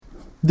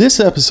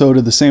This episode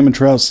of the Salmon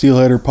Trout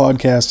Steelheader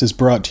podcast is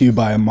brought to you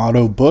by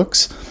Amato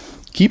Books.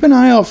 Keep an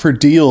eye out for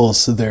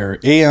deals there,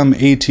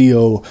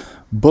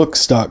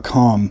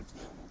 amatobooks.com.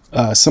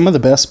 Some of the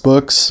best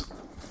books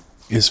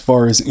as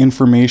far as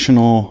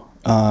informational,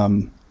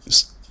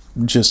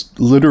 just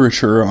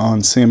literature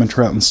on salmon,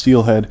 trout, and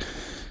steelhead.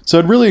 So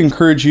I'd really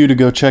encourage you to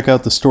go check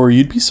out the store.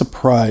 You'd be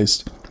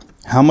surprised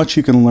how much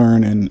you can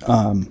learn, and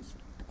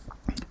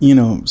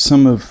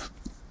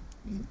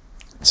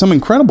some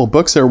incredible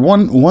books there.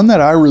 One that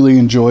I really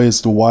enjoy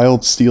is The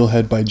Wild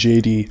Steelhead by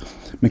J.D.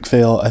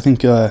 McPhail. I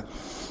think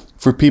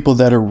for people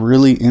that are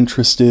really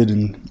interested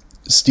in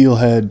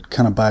steelhead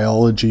kind of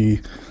biology,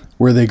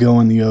 where they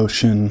go in the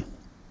ocean,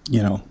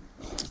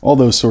 all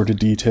those sort of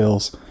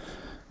details,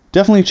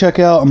 definitely check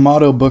out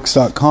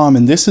amatobooks.com.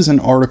 And this is an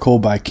article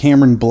by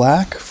Cameron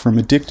Black from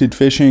Addicted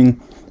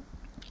Fishing,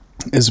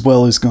 as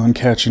well as Gone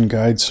Catchin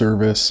Guide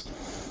Service,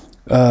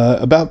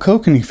 about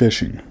kokanee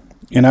fishing.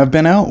 And I've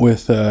been out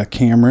with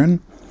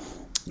Cameron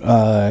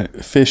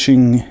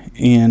fishing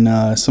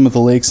in some of the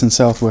lakes in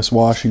Southwest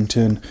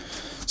Washington.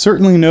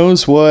 Certainly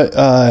knows what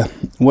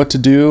to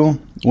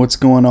do, what's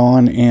going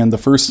on. And the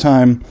first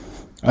time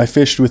I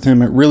fished with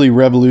him, it really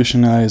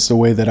revolutionized the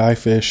way that I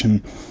fish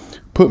and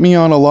put me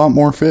on a lot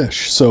more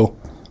fish. So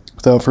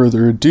without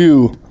further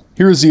ado,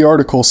 here's the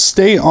article,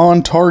 Stay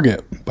on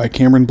Target by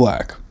Cameron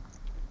Black.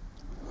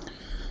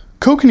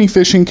 Kokanee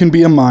fishing can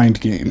be a mind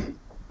game.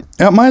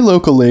 At my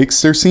local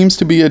lakes, there seems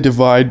to be a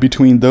divide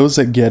between those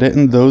that get it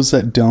and those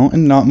that don't,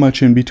 and not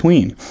much in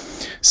between.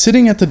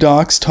 Sitting at the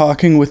docks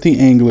talking with the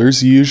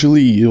anglers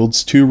usually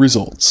yields two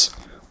results.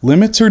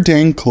 Limits are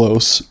dang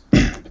close,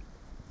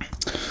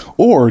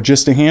 or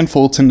just a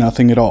handful to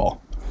nothing at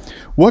all.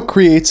 What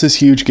creates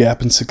this huge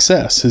gap in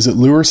success? Is it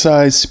lure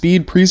size,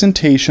 speed,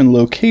 presentation,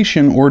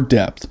 location, or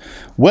depth?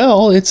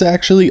 Well, it's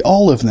actually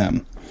all of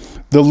them.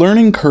 The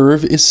learning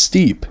curve is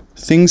steep.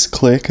 Things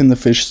click and the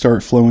fish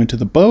start flowing to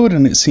the boat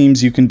and it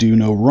seems you can do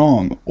no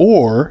wrong.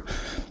 Or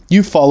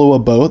you follow a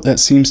boat that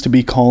seems to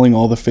be calling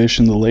all the fish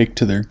in the lake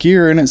to their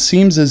gear and it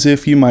seems as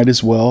if you might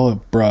as well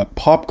have brought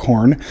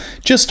popcorn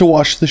just to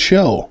watch the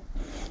show.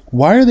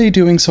 Why are they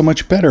doing so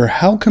much better?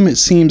 How come it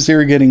seems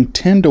they're getting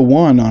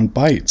 10-1 on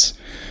bites?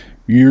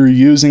 You're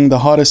using the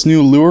hottest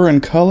new lure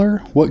and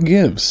color? What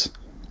gives?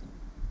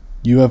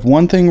 You have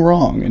one thing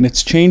wrong, and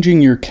it's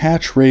changing your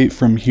catch rate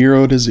from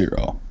 0 to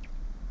 0.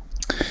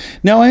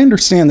 Now, I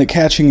understand that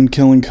catching and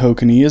killing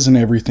kokanee isn't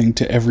everything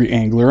to every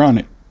angler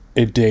on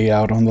a day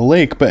out on the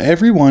lake, but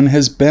everyone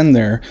has been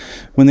there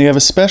when they have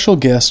a special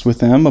guest with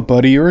them, a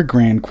buddy or a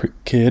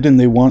grandkid, and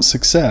they want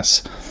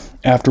success.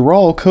 After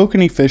all,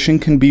 kokanee fishing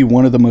can be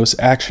one of the most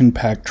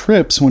action-packed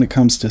trips when it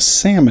comes to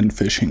salmon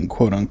fishing,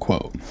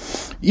 quote-unquote,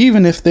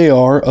 even if they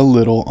are a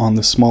little on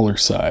the smaller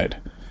side.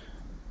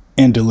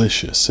 And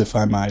delicious, if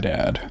I might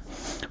add.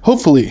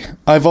 Hopefully,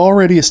 I've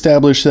already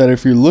established that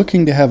if you're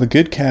looking to have a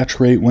good catch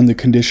rate when the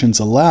conditions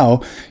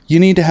allow, you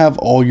need to have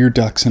all your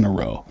ducks in a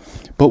row.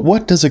 But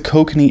what does a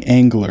kokanee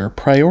angler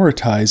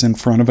prioritize in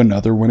front of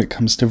another when it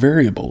comes to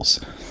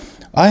variables?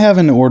 I have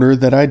an order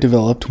that I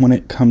developed when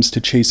it comes to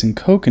chasing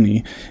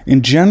kokanee,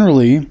 and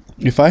generally,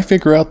 if I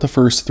figure out the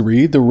first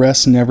three, the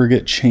rest never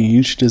get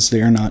changed as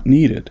they are not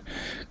needed.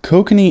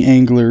 Kokanee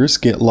anglers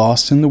get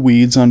lost in the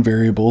weeds on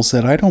variables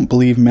that I don't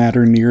believe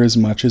matter near as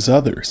much as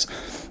others.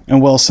 And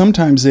while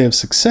sometimes they have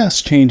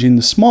success changing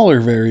the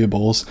smaller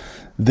variables,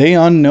 they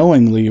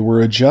unknowingly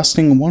were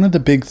adjusting one of the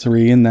big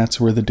three, and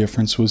that's where the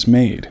difference was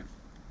made.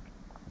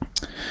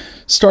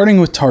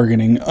 Starting with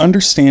targeting,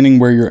 understanding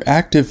where your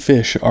active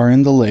fish are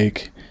in the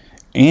lake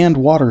and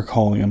water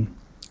column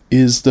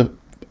is the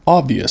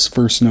obvious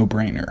first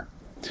no-brainer.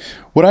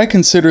 What I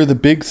consider the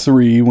big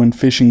three when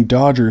fishing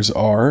dodgers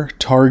are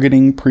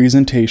targeting,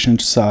 presentation,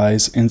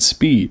 size, and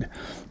speed.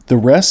 The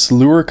rest,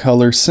 lure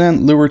color,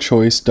 scent, lure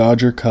choice,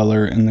 dodger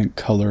color, and the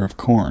color of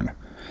corn.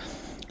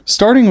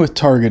 Starting with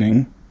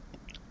targeting,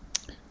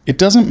 it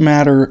doesn't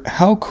matter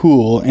how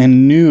cool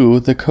and new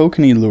the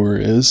kokanee lure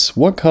is,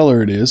 what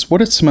color it is,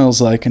 what it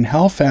smells like, and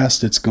how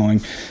fast it's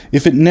going.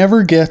 If it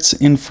never gets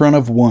in front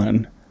of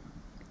one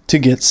to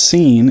get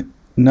seen,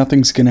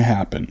 nothing's going to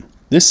happen.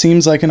 This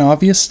seems like an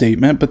obvious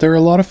statement, but there are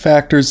a lot of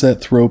factors that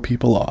throw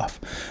people off.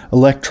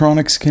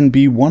 Electronics can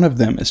be one of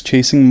them, as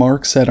chasing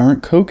marks that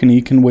aren't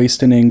kokanee can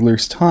waste an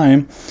angler's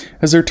time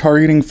as they're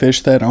targeting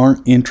fish that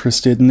aren't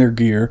interested in their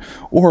gear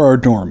or are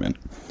dormant.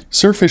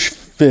 Surface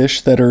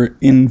fish that are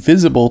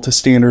invisible to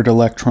standard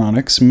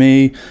electronics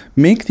may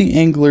make the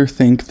angler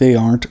think they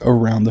aren't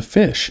around the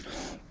fish,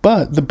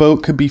 but the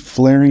boat could be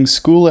flaring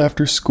school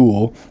after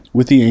school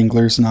with the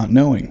anglers not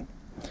knowing.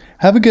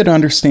 Have a good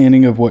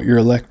understanding of what your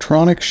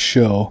electronics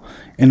show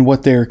and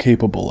what they are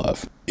capable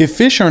of. If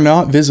fish are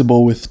not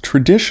visible with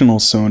traditional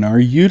sonar,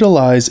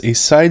 utilize a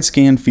side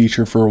scan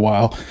feature for a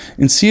while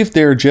and see if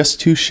they are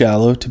just too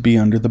shallow to be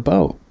under the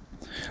boat.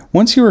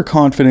 Once you are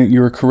confident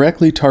you are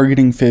correctly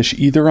targeting fish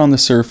either on the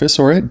surface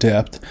or at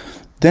depth,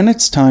 then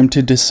it's time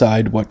to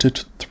decide what to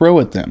throw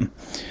at them.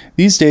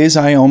 These days,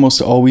 I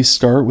almost always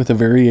start with a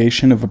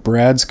variation of a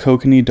Brad's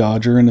Kokanee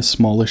Dodger and a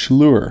smallish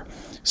lure.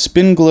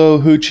 Spin glow,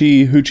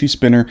 hoochie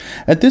spinner.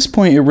 At this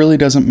point, it really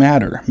doesn't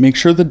matter. Make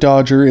sure the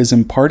dodger is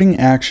imparting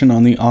action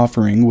on the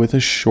offering with a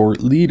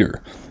short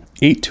leader,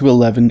 8 to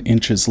 11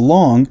 inches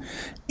long,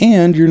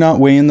 and you're not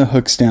weighing the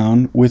hooks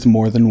down with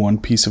more than one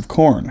piece of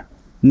corn.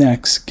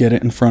 Next, get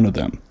it in front of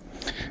them.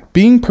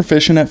 Being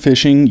proficient at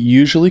fishing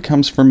usually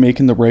comes from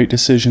making the right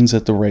decisions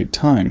at the right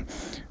time.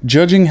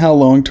 Judging how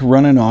long to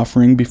run an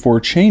offering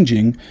before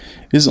changing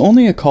is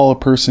only a call a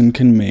person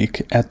can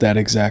make at that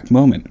exact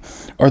moment.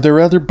 Are there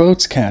other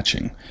boats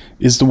catching?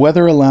 Is the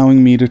weather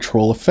allowing me to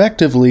troll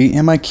effectively?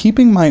 Am I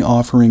keeping my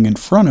offering in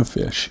front of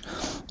fish?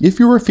 If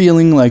you are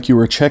feeling like you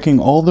are checking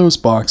all those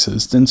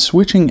boxes, then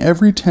switching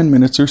every 10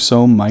 minutes or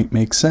so might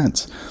make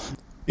sense.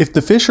 If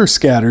the fish are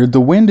scattered, the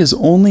wind is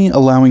only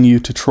allowing you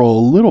to troll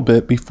a little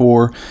bit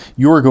before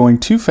you are going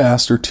too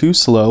fast or too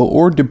slow,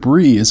 or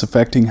debris is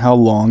affecting how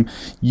long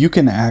you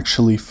can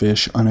actually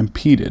fish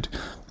unimpeded.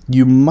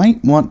 You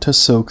might want to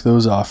soak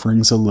those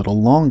offerings a little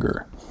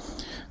longer.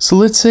 So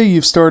let's say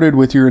you've started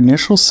with your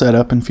initial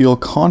setup and feel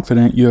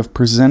confident you have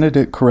presented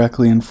it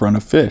correctly in front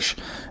of fish.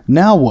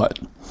 Now what?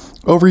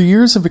 Over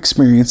years of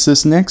experience,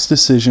 this next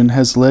decision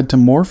has led to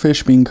more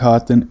fish being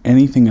caught than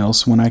anything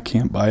else when I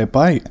can't buy a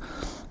bite.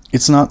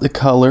 It's not the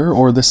color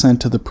or the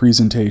scent of the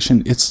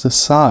presentation, it's the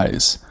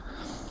size.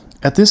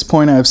 At this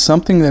point, I have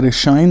something that is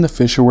shying the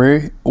fish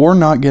away or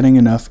not getting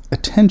enough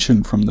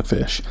attention from the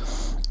fish.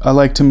 I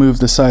like to move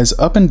the size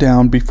up and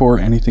down before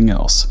anything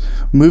else.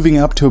 Moving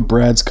up to a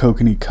Brad's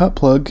Kokanee cut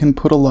plug can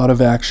put a lot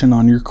of action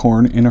on your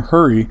corn in a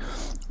hurry,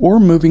 or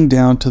moving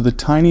down to the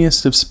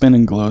tiniest of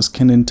spinning glows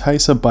can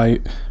entice a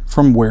bite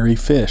from wary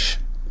fish.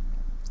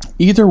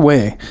 Either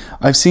way,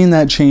 I've seen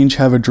that change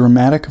have a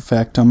dramatic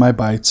effect on my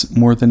bites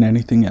more than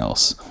anything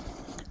else.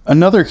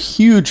 Another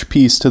huge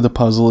piece to the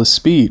puzzle is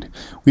speed.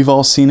 We've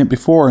all seen it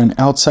before, an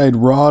outside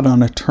rod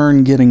on a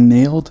turn getting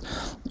nailed,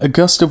 a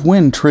gust of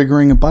wind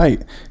triggering a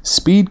bite.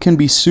 Speed can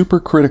be super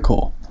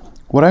critical.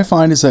 What I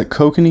find is that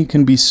Kokanee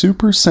can be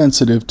super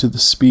sensitive to the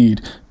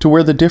speed, to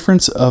where the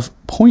difference of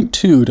 0.2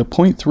 to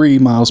 0.3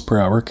 miles per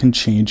hour can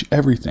change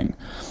everything.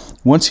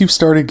 Once you've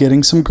started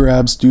getting some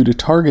grabs due to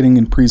targeting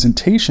and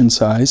presentation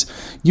size,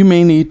 you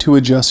may need to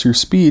adjust your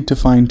speed to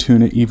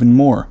fine-tune it even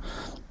more.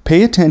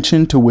 Pay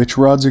attention to which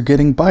rods are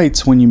getting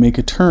bites when you make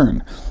a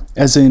turn,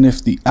 as in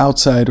if the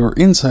outside or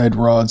inside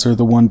rods are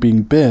the one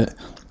being bit,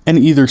 and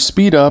either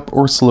speed up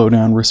or slow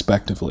down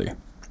respectively.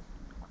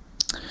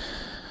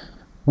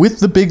 With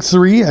the big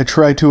three, I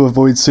try to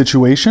avoid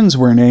situations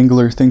where an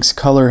angler thinks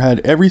color had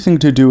everything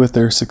to do with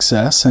their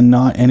success and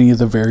not any of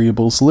the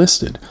variables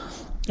listed.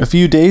 A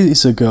few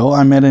days ago,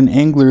 I met an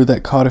angler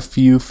that caught a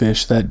few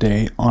fish that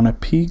day on a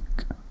pink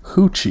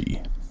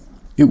hoochie.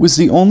 It was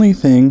the only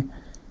thing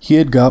he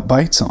had got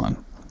bites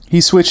on. He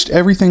switched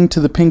everything to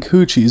the pink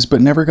hoochies,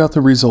 but never got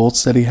the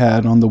results that he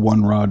had on the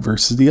one rod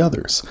versus the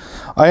others.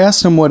 I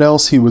asked him what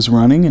else he was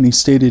running, and he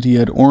stated he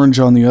had orange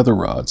on the other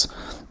rods.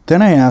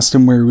 Then I asked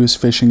him where he was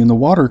fishing in the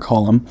water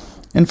column,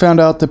 and found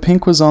out the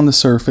pink was on the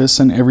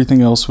surface and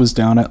everything else was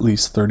down at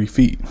least 30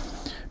 feet.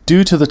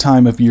 Due to the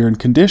time of year and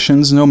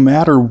conditions, no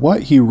matter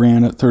what he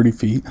ran at 30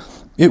 feet,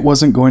 it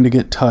wasn't going to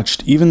get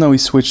touched, even though he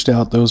switched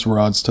out those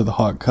rods to the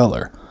hot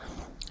color.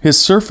 His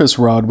surface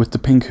rod with the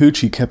pink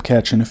hoochie kept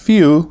catching a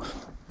few,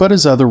 but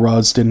his other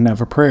rods didn't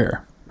have a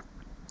prayer.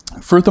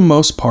 For the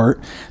most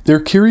part, they're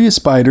curious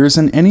biters,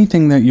 and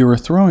anything that you are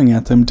throwing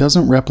at them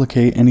doesn't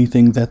replicate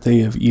anything that they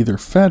have either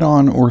fed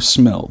on or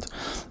smelled.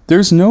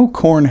 There's no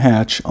corn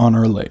hatch on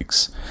our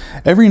lakes.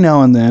 Every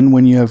now and then,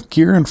 when you have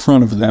gear in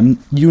front of them,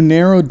 you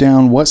narrow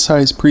down what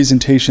size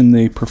presentation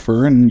they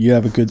prefer and you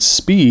have a good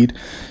speed,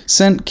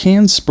 scent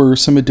can spur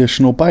some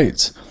additional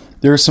bites.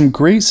 There are some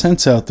great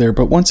scents out there,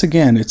 but once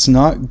again, it's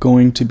not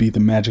going to be the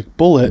magic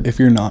bullet if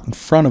you're not in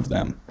front of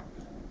them.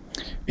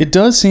 It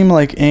does seem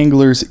like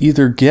anglers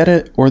either get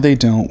it or they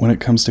don't when it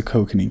comes to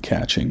kokanee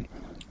catching.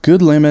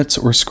 Good limits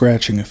or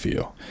scratching a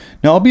few.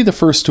 Now, I'll be the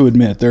first to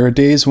admit there are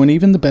days when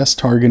even the best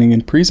targeting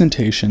and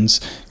presentations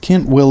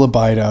can't will a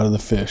bite out of the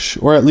fish,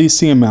 or at least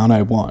the amount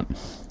I want.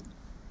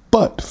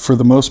 But for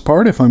the most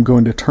part, if I'm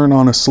going to turn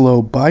on a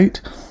slow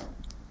bite,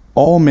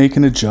 I'll make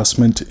an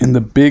adjustment in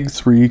the big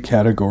three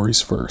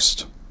categories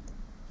first.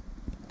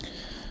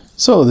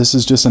 So this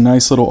is just a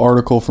nice little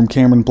article from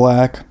Cameron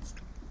Black,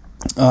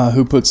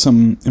 who put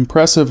some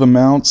impressive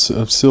amounts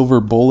of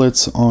silver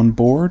bullets on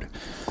board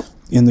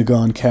in the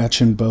Gone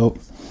Catchin boat.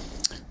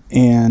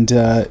 And,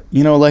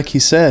 like he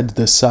said,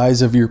 the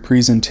size of your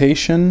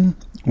presentation,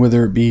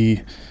 whether it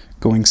be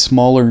going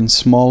smaller and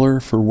smaller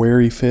for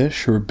wary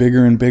fish or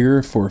bigger and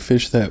bigger for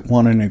fish that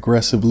want an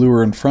aggressive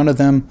lure in front of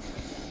them.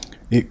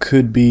 It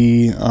could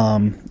be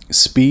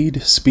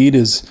speed. Speed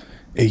is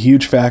a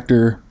huge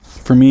factor.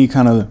 For me,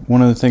 kind of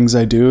one of the things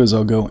I do is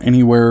I'll go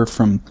anywhere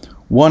from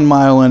 1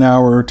 mile an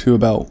hour to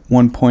about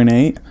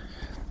 1.8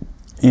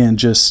 and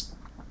just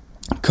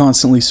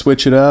constantly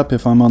switch it up.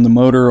 If I'm on the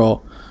motor,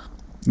 I'll,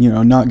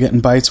 not getting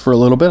bites for a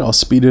little bit, I'll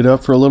speed it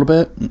up for a little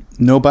bit.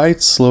 No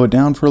bites, slow it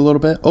down for a little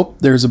bit. Oh,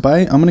 there's a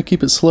bite. I'm going to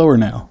keep it slower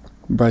now.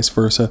 Vice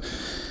versa.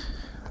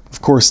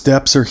 Of course,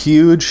 depths are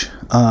huge.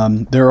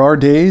 There are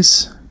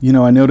days,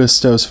 I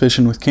noticed I was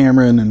fishing with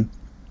Cameron, and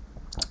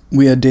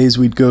we had days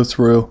we'd go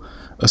through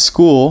a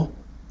school,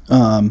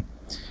 and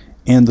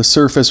the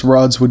surface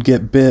rods would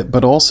get bit,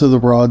 but also the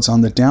rods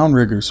on the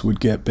downriggers would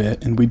get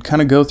bit. And we'd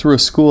kind of go through a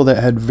school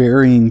that had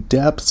varying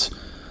depths,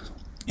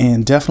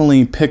 and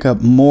definitely pick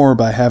up more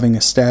by having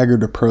a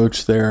staggered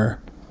approach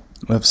there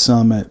of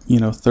some at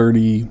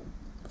 30,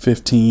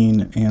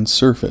 15, and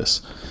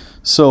surface.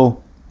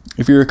 So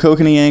if you're a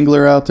kokanee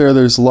angler out there,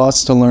 there's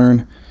lots to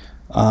learn.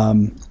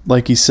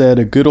 Like he said,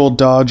 a good old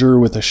dodger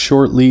with a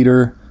short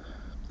leader.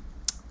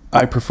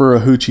 I prefer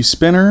a hoochie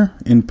spinner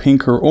in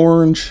pink or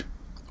orange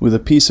with a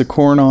piece of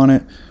corn on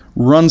it.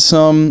 Run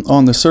some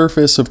on the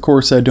surface. Of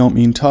course, I don't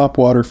mean top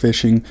water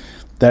fishing.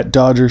 That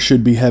dodger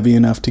should be heavy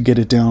enough to get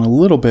it down a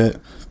little bit,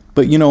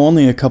 but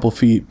only a couple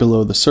feet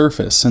below the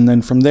surface. And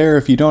then from there,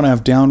 if you don't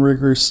have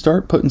downriggers,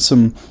 start putting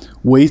some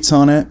weights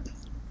on it.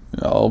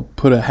 I'll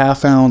put a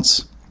 1/2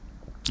 ounce.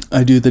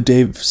 I do the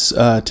Dave's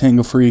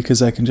Tango Free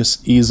because I can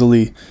just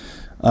easily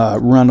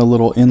run a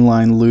little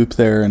inline loop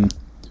there and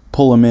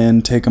pull them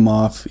in, take them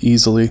off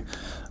easily.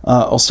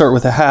 I'll start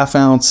with a 1/2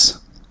 ounce,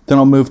 then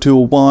I'll move to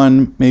a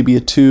 1, maybe a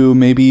 2,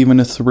 maybe even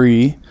a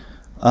 3.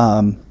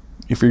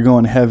 If you're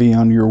going heavy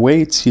on your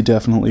weights, you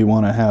definitely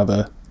want to have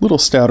a little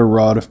stouter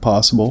rod if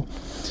possible.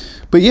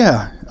 But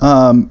yeah,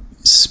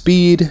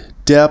 speed,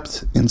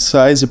 depth, and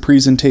size of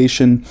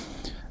presentation,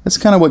 that's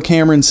kind of what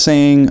Cameron's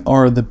saying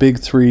are the big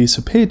 3,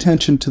 so pay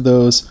attention to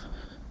those.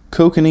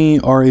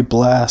 Kokanee are a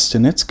blast,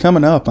 and it's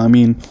coming up. I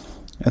mean,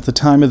 at the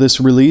time of this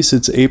release,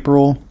 it's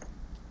April.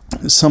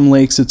 Some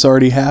lakes it's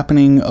already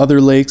happening. Other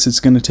lakes it's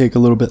going to take a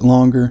little bit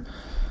longer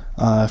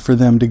for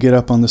them to get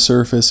up on the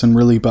surface and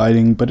really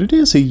biting. But it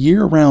is a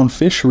year-round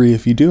fishery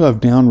if you do have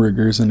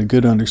downriggers and a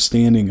good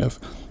understanding of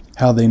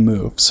how they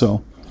move.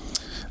 So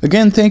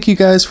again, thank you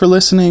guys for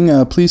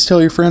listening. Please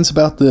tell your friends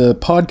about the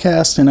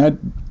podcast, and I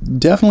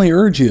definitely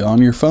urge you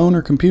on your phone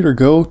or computer,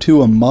 go to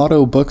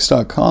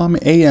amatobooks.com,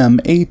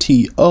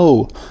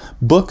 AMATO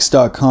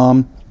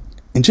books.com,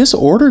 and just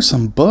order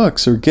some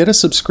books or get a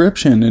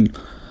subscription. And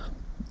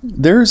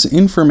there's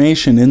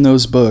information in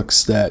those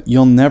books that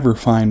you'll never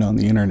find on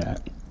the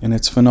internet, and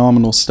it's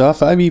phenomenal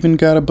stuff. I've even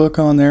got a book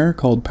on there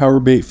called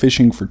Powerbait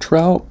Fishing for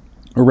Trout,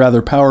 or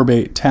rather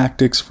Powerbait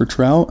Tactics for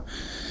Trout.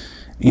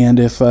 And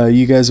if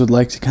you guys would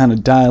like to kind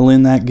of dial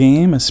in that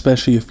game,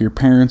 especially if you're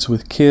parents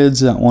with kids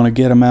that want to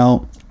get them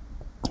out,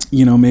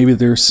 maybe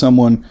there's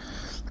someone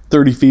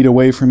 30 feet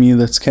away from you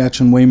that's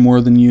catching way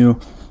more than you,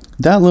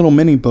 that little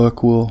mini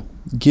book will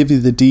give you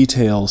the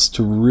details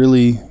to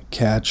really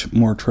catch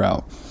more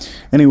trout.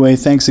 Anyway,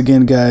 thanks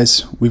again,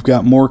 guys. We've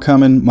got more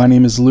coming. My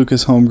name is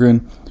Lucas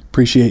Holmgren.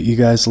 Appreciate you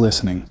guys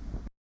listening.